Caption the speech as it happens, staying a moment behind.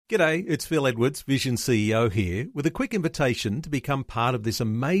G'day, it's Phil Edwards, Vision CEO here, with a quick invitation to become part of this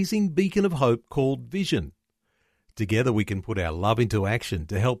amazing beacon of hope called Vision. Together we can put our love into action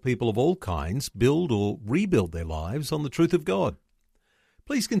to help people of all kinds build or rebuild their lives on the truth of God.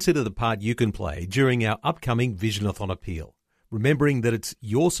 Please consider the part you can play during our upcoming Visionathon appeal, remembering that it's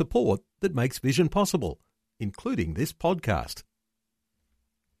your support that makes Vision possible, including this podcast.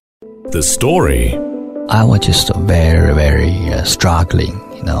 The story. I was just very struggling,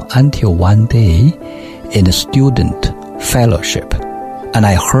 until one day in a student fellowship. And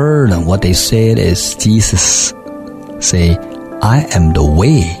I heard what they said is Jesus say, I am the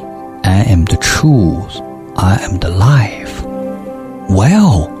way, I am the truth, I am the life.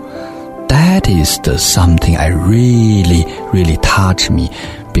 Well, that is something I really touched me,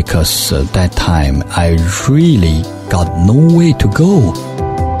 because that time I really got no way to go.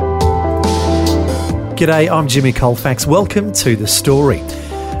 G'day, I'm Jimmy Colfax. Welcome to The Story.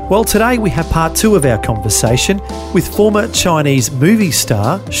 Well, today we have part 2 of our conversation with former Chinese movie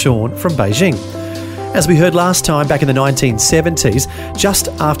star Shaun from Beijing. As we heard last time, back in the 1970s, just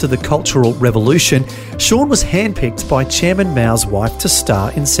after the Cultural Revolution, Shaun was handpicked by Chairman Mao's wife to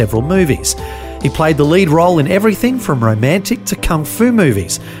star in several movies. He played the lead role in everything from romantic to kung fu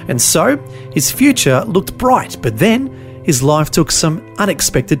movies, and so his future looked bright, but then his life took some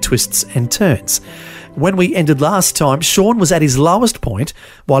unexpected twists and turns. When we ended last time, Shaun was at his lowest point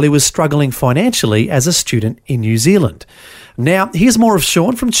while he was struggling financially as a student in New Zealand. Now, here's more of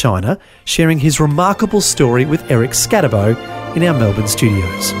Shaun from China sharing his remarkable story with Eric Scatterbo in our Melbourne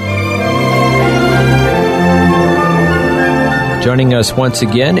studios. Joining us once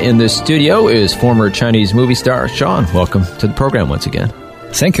again in the studio is former Chinese movie star Shaun. Welcome to the program once again.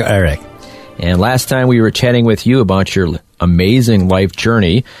 Thank you, Eric. And last time we were chatting with you about your amazing life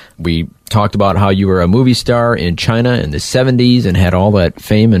journey. We talked about how you were a movie star in China in the 70s and had all that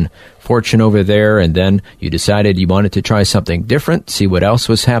fame and fortune over there, and then you decided you wanted to try something different, see what else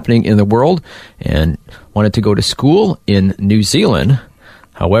was happening in the world, and wanted to go to school in New Zealand.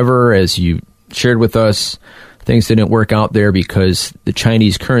 However, as you shared with us, things didn't work out there because the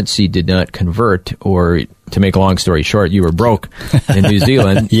Chinese currency did not convert, or to make a long story short, you were broke in New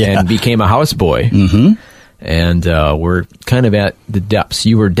Zealand and became a houseboy. Mm-hmm. And we're kind of at the depths.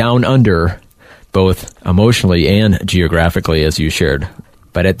 You were down under, both emotionally and geographically, as you shared.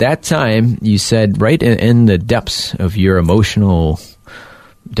 But at that time, you said right in the depths of your emotional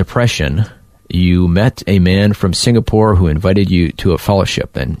depression, you met a man from Singapore who invited you to a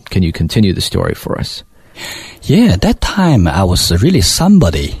fellowship. And can you continue the story for us? Yeah, that time I was really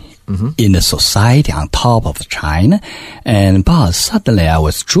somebody in the society on top of China, but suddenly I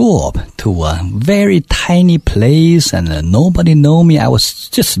was dropped to a very tiny place, and nobody know me. I was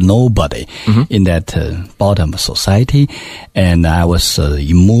just nobody in that bottom of society, and I was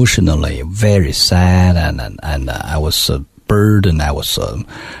emotionally very sad, and I was burdened. I was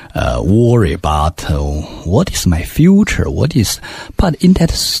worried about what is my future, but in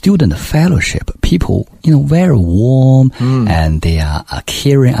that student fellowship, people, very warm, and they are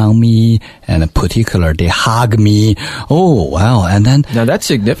caring on me, and particularly they hug me. Oh, wow. And then. Now that's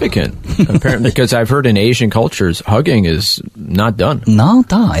significant, apparently, because I've heard in Asian cultures, hugging is not done. Not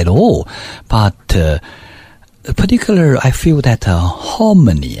done at all. But, particular, I feel that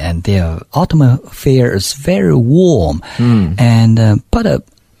harmony and their atmosphere is very warm, but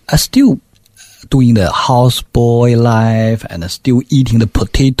I still doing the houseboy life and still eating the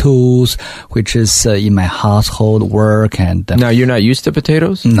potatoes, which is in my household work. And now you're not used to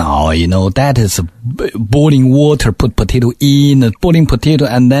potatoes? No, that is boiling water, put potato in, boiling potato,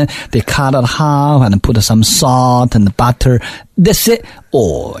 and then they cut it half and put some salt and butter. That's it.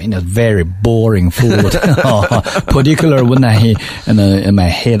 Oh, very boring food. Particular when I my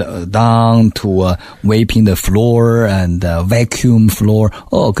head down to wiping the floor and vacuum floor.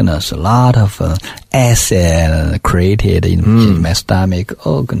 Oh goodness, a lot of acid created in my stomach.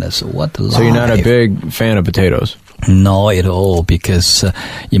 Oh goodness, what life. So you're not a big fan of potatoes? No, at all, because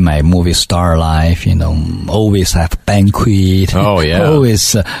in my movie star life, always have banquet. Oh yeah,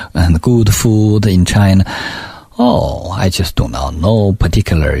 always and good food in China. Oh, I just do not know,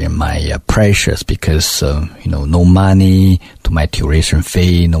 particularly in my pressures, because, no money to my tuition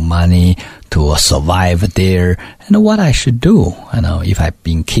fee, no money to survive there, and what I should do. If I've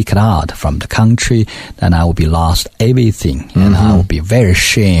been kicked out from the country, then I will be lost everything, and I will be very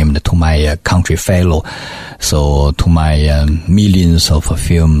ashamed to my country fellow, so to my millions of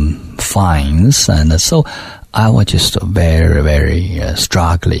film fines, and so I was just very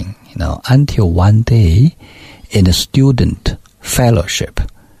struggling, until one day, in a student fellowship.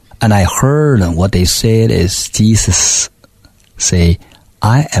 And I heard what they said is Jesus say,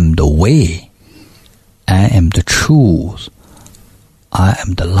 I am the way, I am the truth, I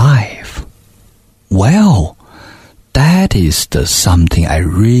am the life. Well, that is something I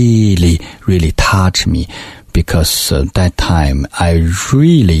really, really touched me, because that time I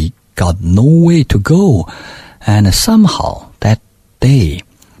really got no way to go. And somehow that day,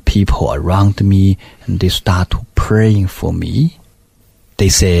 people around me, and they start praying for me. They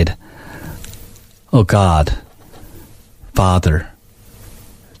said, "Oh God, Father,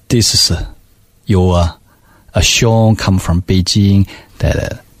 this is your Shaun come from Beijing,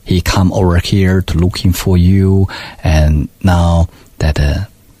 that he come over here to looking for you, and now that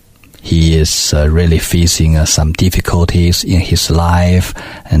he is really facing some difficulties in his life,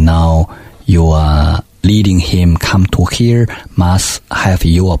 and now you are leading him come to here, must have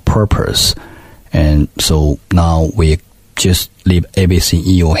your purpose. And so now we just leave everything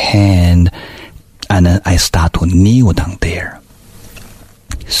in your hand." And then I start to kneel down there.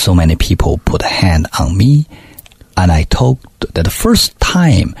 So many people put a hand on me, and I told that the first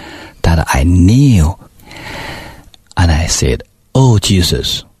time that I kneel, and I said, "Oh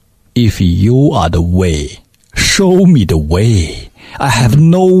Jesus, if you are the way, show me the way. I have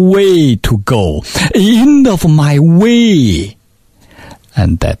no way to go. End of my way."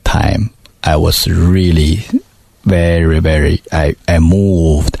 And that time, I was really very, very, I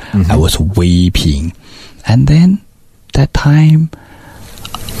moved. I was weeping. And then, that time,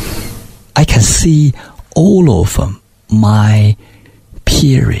 I can see all of my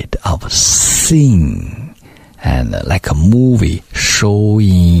period of sin, and like a movie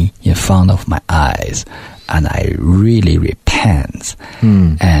showing in front of my eyes, and I really repent.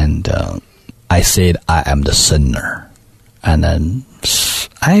 And I said I am the sinner, and then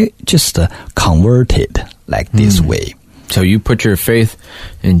I just converted like this way. So you put your faith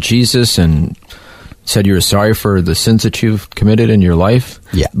in Jesus and said you were sorry for the sins that you've committed in your life.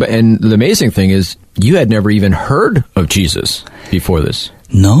 Yeah. And the amazing thing is, you had never even heard of Jesus before this.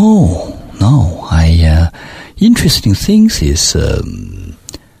 No. Interesting things is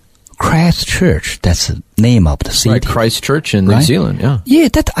Christ Church. That's the name of the city. Right, Christ Church in New Zealand. Yeah. Yeah,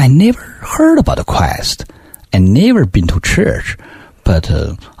 that I never heard about Christ. I never been to church. But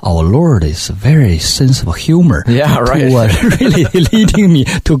our Lord is a very sense of humor. Yeah, right. To really leading me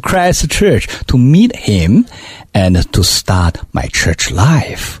to Christ Church to meet Him and to start my church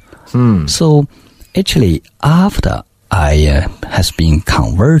life. So actually, after I has been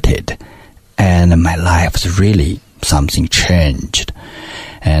converted, and my life is really something changed.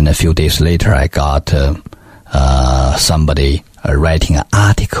 And a few days later, I got somebody writing an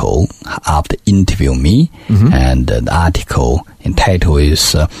article after interview me, and the article in title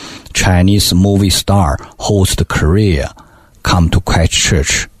is Chinese movie star host career come to Christ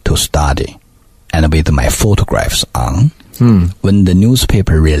Church to study, and with my photographs on. When the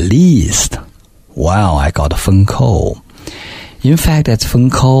newspaper released, wow, I got a phone call. In fact, that's phone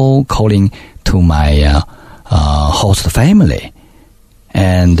call calling to my host family,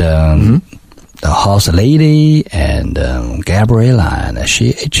 and the house lady and Gabriella, and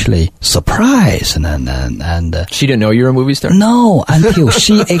she actually surprised and she didn't know you were a movie star? No, until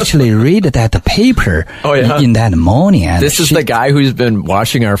she actually read that paper in that morning. And this is the guy who's been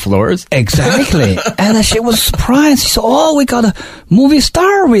washing our floors? Exactly. And she was surprised. She said, "Oh, we got a movie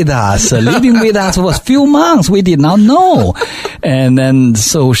star with us, living with us for a few months. We did not know." And then,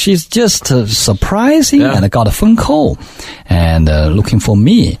 so she's just surprising and got a phone call and looking for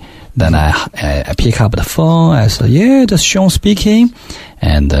me. Then I pick up the phone. I said, "Yeah, that's Shaun speaking."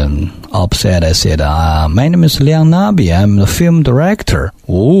 And upset, I said, "My name is Liang Nabi. I'm the film director."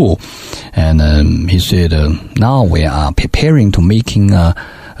 Oh, and he said, "Now we are preparing to making a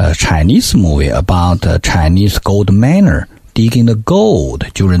Chinese movie about a Chinese gold miner digging the gold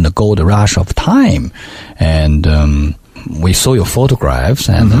during the gold rush of time, and we saw your photographs,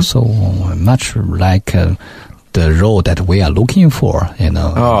 and so much like." The role that we are looking for,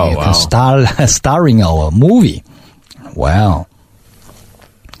 starring our movie. Wow.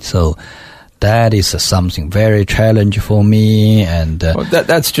 So that is something very challenging for me, and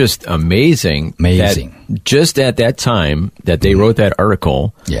that's just amazing. Amazing. That just at that time that they wrote that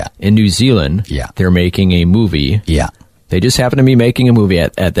article, in New Zealand, they're making a movie. Yeah. They just happen to be making a movie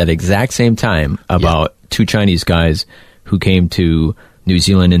at that exact same time about two Chinese guys who came to New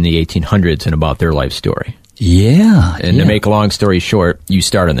Zealand in the 1800s and about their life story. Yeah. And to make a long story short, you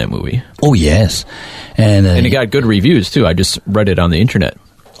starred in that movie. Oh, yes. And it got good reviews, too. I just read it on the internet.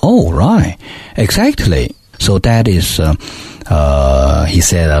 Oh, right. Exactly. So that is, he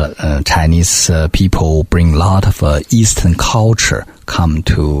said, Chinese people bring a lot of Eastern culture come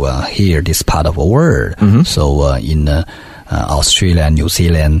to here, this part of the world. So in Australia and New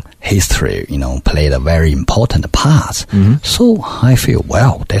Zealand history, played a very important part. So I feel,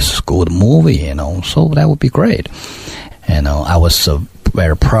 well, that's a good movie, so that would be great. I was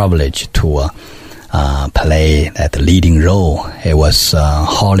very privileged to play that leading role. It was a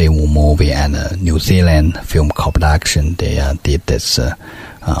Hollywood movie and a New Zealand film co-production. They did this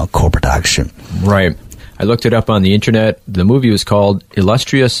co-production. Right. I looked it up on the internet. The movie was called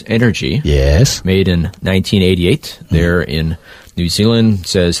Illustrious Energy. Yes. Made in 1988. There in New Zealand. It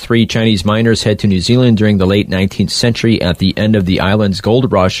says 3 Chinese miners head to New Zealand during the late 19th century at the end of the island's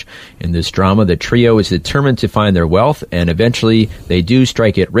gold rush. In this drama, the trio is determined to find their wealth, and eventually they do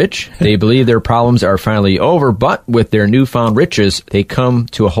strike it rich. They believe their problems are finally over, but with their newfound riches, they come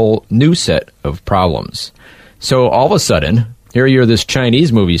to a whole new set of problems. So all of a sudden, here you're this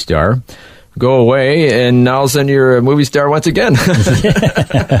Chinese movie star, go away, and all of a sudden you're a movie star once again.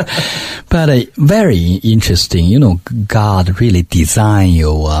 But very interesting, God really designed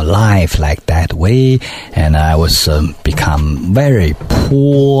your life like that way. And I was become very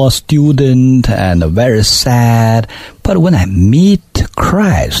poor student and very sad. But when I meet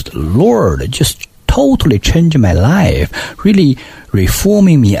Christ, Lord just totally changed my life, really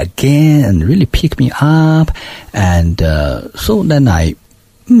reforming me again and really picked me up. And so then I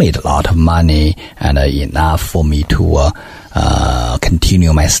made a lot of money and enough for me to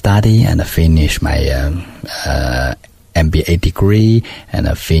continue my study and finish my MBA degree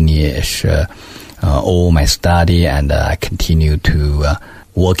and finish all my study, and I continue to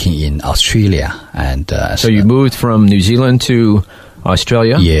working in Australia. And so you moved from New Zealand to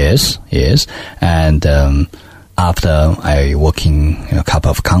Australia? Yes. And after I working in a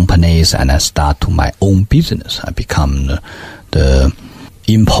couple of companies and I start to my own business, I become the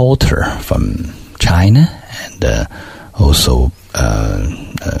importer from China and also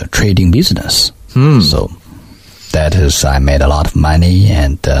trading business. So that is, I made a lot of money,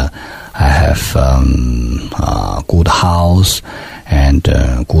 and I have a good house and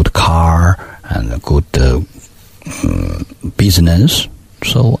a good car and a good business.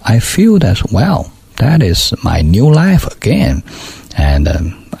 So I feel that, well, that is my new life again. And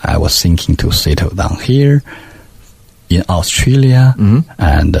I was thinking to settle down here in Australia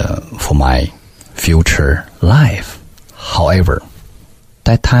and for my future life. However,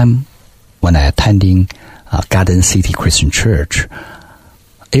 that time when I attending Garden City Christian Church,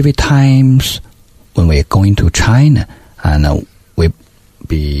 every times when we're going to China, and we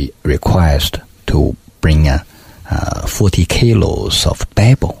be requested to bring 40 kilos of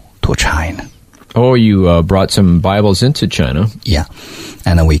Bible to China. Oh, you brought some Bibles into China. Yeah,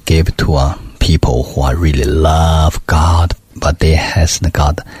 and we gave to people who are really love God, but they hasn't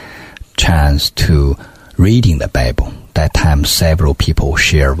got chance to reading the Bible. That time, several people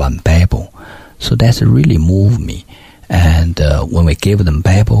share one Bible, so that's really moved me. And when we give them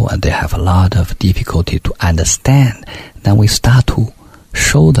Bible, and they have a lot of difficulty to understand, then we start to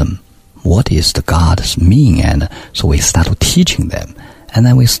show them what is the God's mean, and so we start to teaching them, and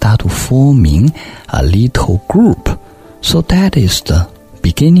then we start to forming a little group. So that is the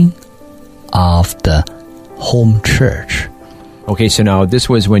beginning of the home church. Okay, so now this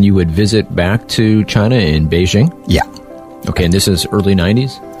was when you would visit back to China in Beijing? Yeah. Okay, and this is early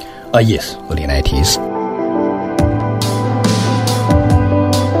 90s? Yes, early 90s.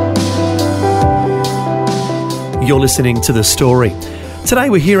 You're listening to The Story. Today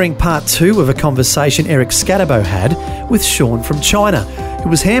we're hearing part 2 of a conversation Eric Scatterbo had with Shaun from China, who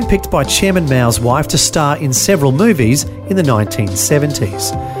was handpicked by Chairman Mao's wife to star in several movies in the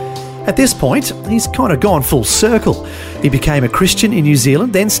 1970s. At this point, he's kind of gone full circle. He became a Christian in New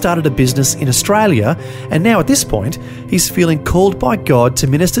Zealand, then started a business in Australia, and now at this point, he's feeling called by God to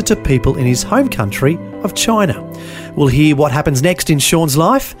minister to people in his home country of China. We'll hear what happens next in Shaun's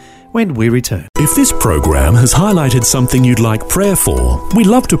life when we return. If this program has highlighted something you'd like prayer for, we'd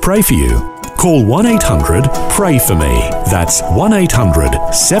love to pray for you. Call 1-800-PRAY-FOR-ME. That's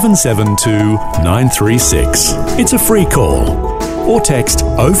 1-800-772-936. It's a free call. Or text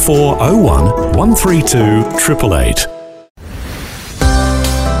 0401 132 888.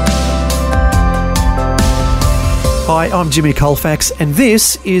 Hi, I'm Jimmy Colfax, and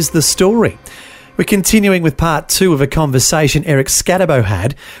this is The Story. We're continuing with part 2 of a conversation Eric Scatterbo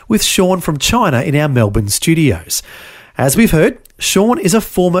had with Shaun from China in our Melbourne studios. As we've heard, Shaun is a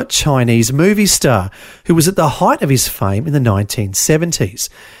former Chinese movie star who was at the height of his fame in the 1970s.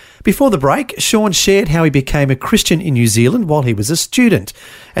 Before the break, Shaun shared how he became a Christian in New Zealand while he was a student,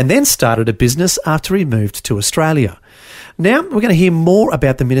 and then started a business after he moved to Australia. Now we're going to hear more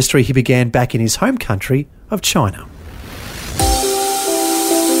about the ministry he began back in his home country of China.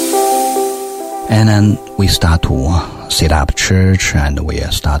 And then we start to set up church, and we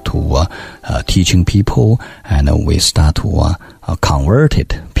start to teaching people, and we start to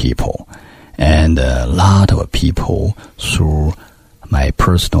converted people. And a lot of people, through my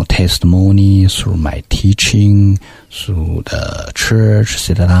personal testimony, through my teaching, through the church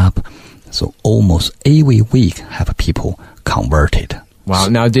set it up. So almost every week have people converted. Wow.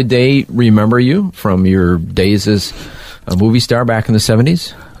 Now, did they remember you from your days as a movie star back in the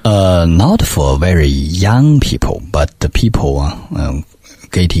 70s? Not for very young people, but the people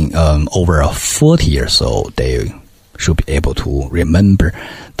getting over 40 years old, they should be able to remember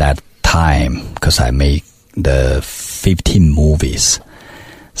that time, because I made the 15 movies.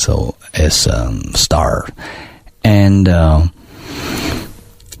 So as a star. And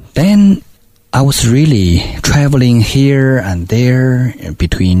then I was really traveling here and there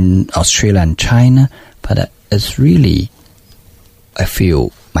between Australia and China, but it's really, I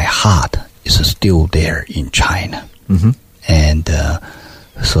feel my heart is still there in China. Mm-hmm. And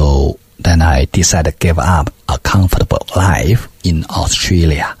so then I decided to give up a comfortable life in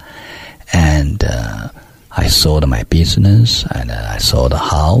Australia. And I sold my business, and I sold the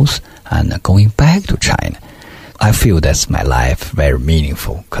house, and going back to China. I feel that's my life very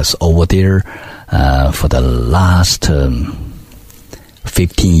meaningful, because over there, for the last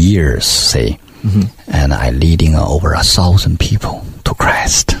 15 years, say, and I leading over 1,000 people to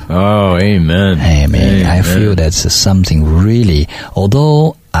Christ. Oh, amen. Amen. I feel that's something really,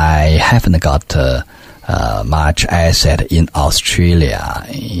 although I haven't got much asset in Australia,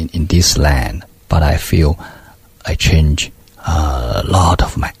 in this land, but I feel I change a lot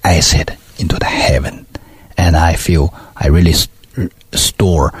of my asset into the heaven. And I feel I really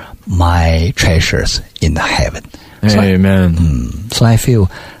store my treasures in the heaven. Amen. So I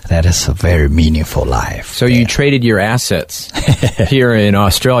feel that is a very meaningful life. So you traded your assets here in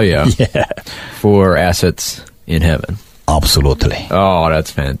Australia for assets in heaven. Absolutely. Oh,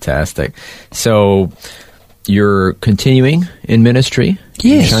 that's fantastic. So you're continuing in ministry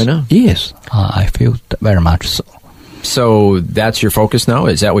in China? Yes, I feel very much so. So that's your focus now?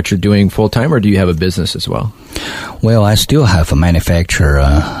 Is that what you're doing full-time, or do you have a business as well? Well, I still have a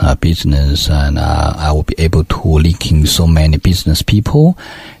manufacturer business, and I will be able to link in so many business people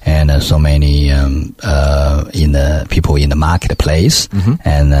and so many people in the marketplace.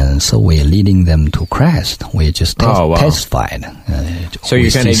 And so we're leading them to Christ. We just testified. So you're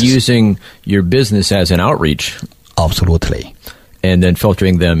kind of using your business as an outreach? Absolutely. And then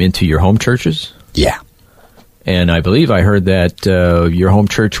filtering them into your home churches? Yeah. And I believe I heard that your home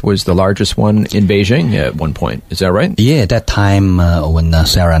church was the largest one in Beijing at one point. Is that right? Yeah, at that time when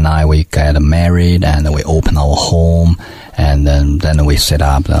Sarah and I, we got married and we opened our home, and then we set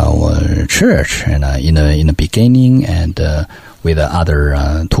up our church. And in the beginning, and with the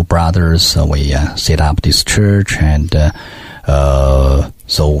other two brothers, we set up this church. And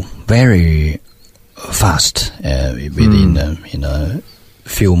so very fast, within a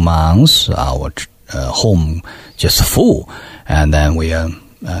few months, our home just full, and then we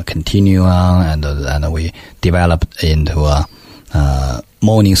continue on, and we developed into a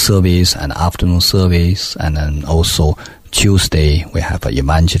morning service and afternoon service, and then also Tuesday we have an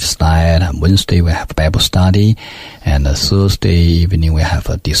evangelist night, and Wednesday we have Bible study, and Thursday evening we have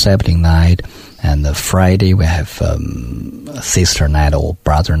a discipling night, and Friday we have sister night or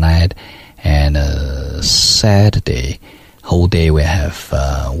brother night, and Saturday whole day we have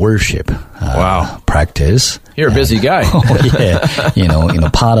worship practice. You're a busy guy.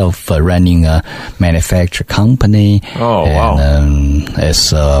 Part of running a manufacturing company. Oh, wow.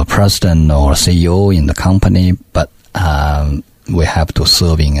 As president or CEO in the company, but we have to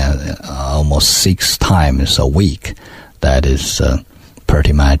serving almost 6 times a week. That is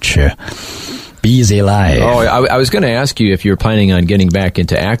pretty much busy life. Oh, I was going to ask you if you're planning on getting back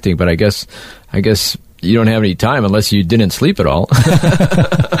into acting, but I guess you don't have any time unless you didn't sleep at all.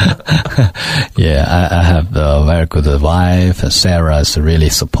 Yeah, I have a very good wife. Sarah is really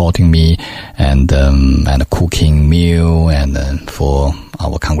supporting me and cooking meal and for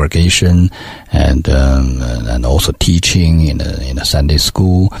our congregation, and also teaching in a Sunday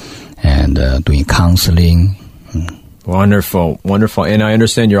school and doing counseling. Wonderful, wonderful. And I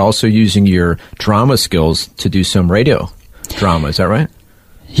understand you're also using your drama skills to do some radio drama. Is that right?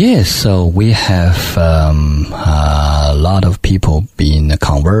 Yes, so we have a lot of people being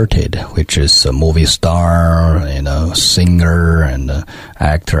converted, which is a movie star, singer and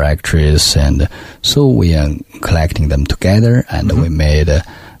actor, actress, and so we are collecting them together, and we made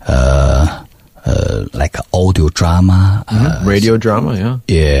like audio drama, radio drama, yeah.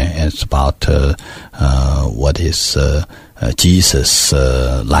 Yeah, it's about what is Jesus'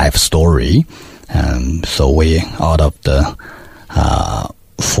 life story. So we out of the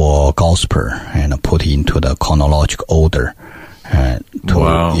 4 gospel and put into the chronological order.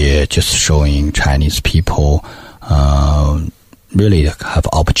 Just showing Chinese people really have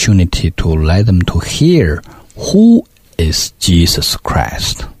opportunity to let them to hear who is Jesus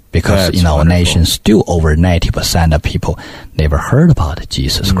Christ. Because in our nation, still over 90% of people never heard about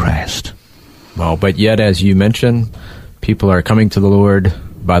Jesus Christ. Well, but yet, as you mentioned, people are coming to the Lord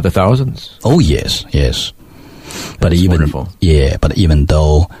by the thousands. Oh, yes. But wonderful. Yeah, but even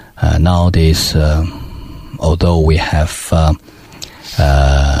though nowadays, although we have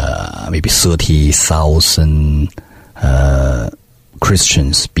maybe 30,000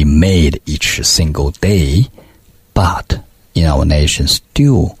 Christians be made each single day, but in our nation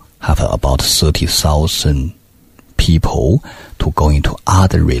still have about 30,000 people to go into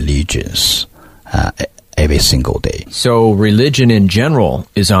other religions every single day. So religion in general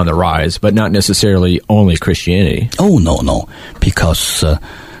is on the rise, but not necessarily only Christianity. Oh, no. Because,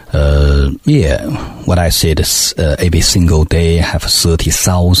 what I said is every single day have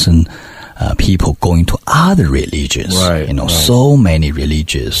 30,000 people going to other religions. So many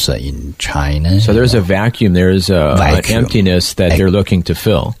religions in China. So there's a vacuum. There's an emptiness that they're looking to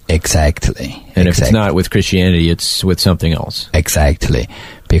fill. Exactly. And if it's not with Christianity, it's with something else. Exactly.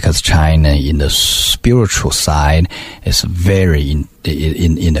 Because China, in the spiritual side, is very in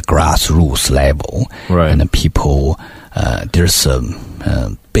the grassroots level. Right. And the people, there's a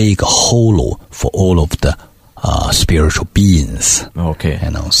big hole for all of the spiritual beings. Okay.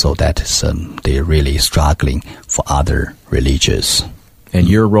 So that is, they're really struggling for other religions. And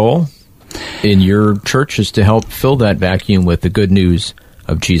your role in your church is to help fill that vacuum with the good news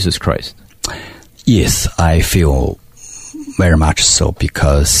of Jesus Christ. Yes, I feel very much so,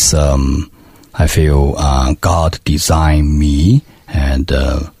 because I feel God designed me and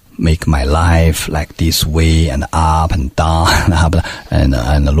make my life like this way and up and down and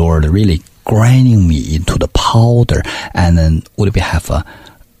the Lord really grinding me into the powder, and then would have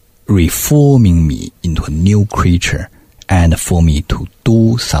reforming me into a new creature, and for me to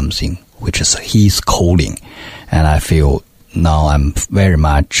do something which is His calling. And I feel now I'm very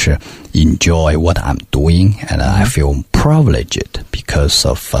much enjoy what I'm doing, and I feel privileged because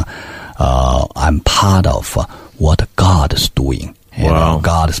of I'm part of what God is doing. And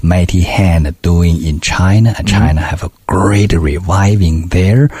God's mighty hand doing in China, and China have a great reviving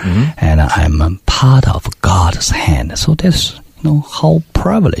there, and I'm part of God's hand. So that's how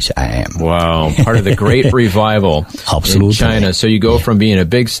privileged I am. Wow, part of the great revival in China. So you go from being a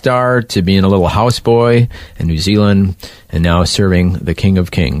big star to being a little houseboy in New Zealand, and now serving the King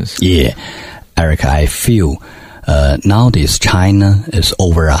of Kings. Yeah, Eric, I feel nowadays China is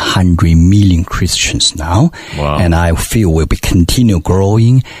over 100 million Christians now, and I feel will be continue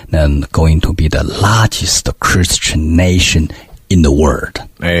growing and going to be the largest Christian nation in the world.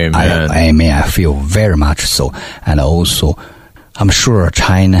 Amen. I feel very much so, and also I'm sure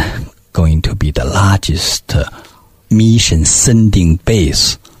China going to be the largest mission sending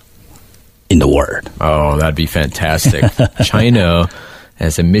base in the world. Oh, that'd be fantastic. China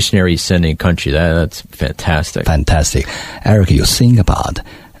as a missionary sending country, that's fantastic. Fantastic. Eric, you think about,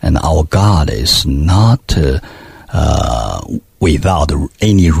 and our God is not without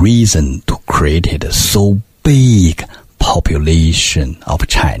any reason to create a so big population of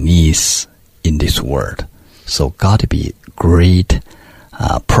Chinese in this world. So God be great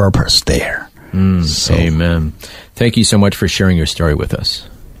purpose there. Amen. Thank you so much for sharing your story with us.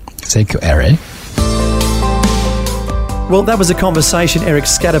 Thank you, Eric. Well, that was a conversation Eric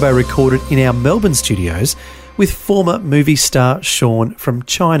Scatterbo recorded in our Melbourne studios with former movie star Shaun from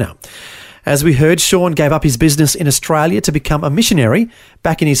China. As we heard, Shaun gave up his business in Australia to become a missionary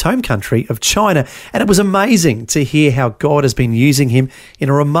back in his home country of China, and it was amazing to hear how God has been using him in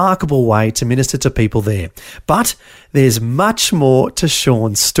a remarkable way to minister to people there. But there's much more to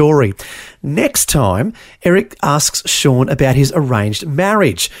Shaun's story. Next time, Eric asks Shaun about his arranged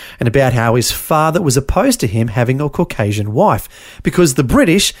marriage and about how his father was opposed to him having a Caucasian wife because the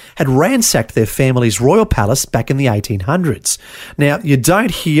British had ransacked their family's royal palace back in the 1800s. Now, you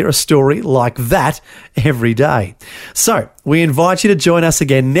don't hear a story like that every day. So, we invite you to join us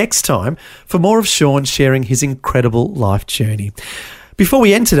again next time for more of Shaun sharing his incredible life journey. Before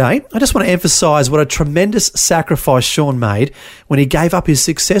we end today, I just want to emphasise what a tremendous sacrifice Shaun made when he gave up his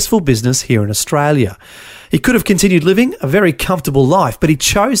successful business here in Australia. He could have continued living a very comfortable life, but he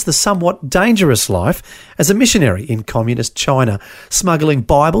chose the somewhat dangerous life as a missionary in communist China, smuggling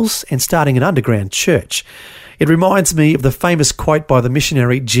Bibles and starting an underground church. It reminds me of the famous quote by the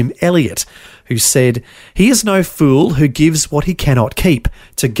missionary Jim Elliot, who said, "He is no fool who gives what he cannot keep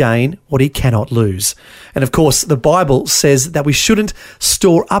to gain what he cannot lose." And of course, the Bible says that we shouldn't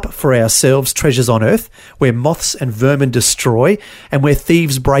store up for ourselves treasures on earth where moths and vermin destroy and where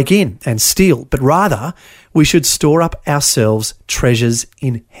thieves break in and steal, but rather we should store up ourselves treasures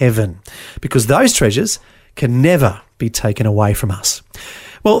in heaven, because those treasures can never be taken away from us.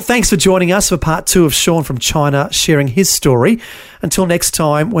 Well, thanks for joining us for part 2 of Shaun from China sharing his story. Until next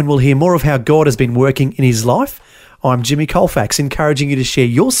time, when we'll hear more of how God has been working in his life, I'm Jimmy Colfax, encouraging you to share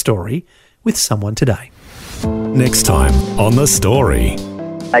your story with someone today. Next time on The Story.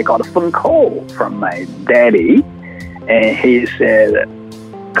 I got a phone call from my daddy, and he said,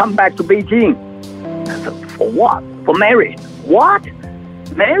 "Come back to Beijing." I said, "For what? For marriage." "What?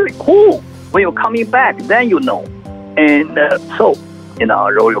 Marriage? Who? When you're coming back, then you know." And so, in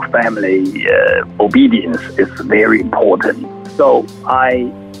our royal family, obedience is very important. So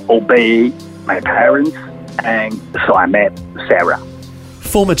I obey my parents, and so I met Sarah.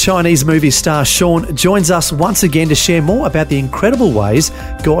 Former Chinese movie star Shaun joins us once again to share more about the incredible ways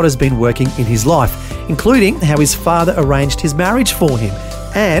God has been working in his life, including how his father arranged his marriage for him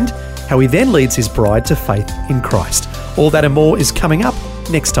and how he then leads his bride to faith in Christ. All that and more is coming up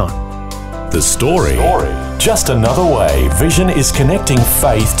next time. The Story. Just another way Vision is connecting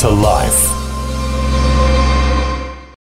faith to life.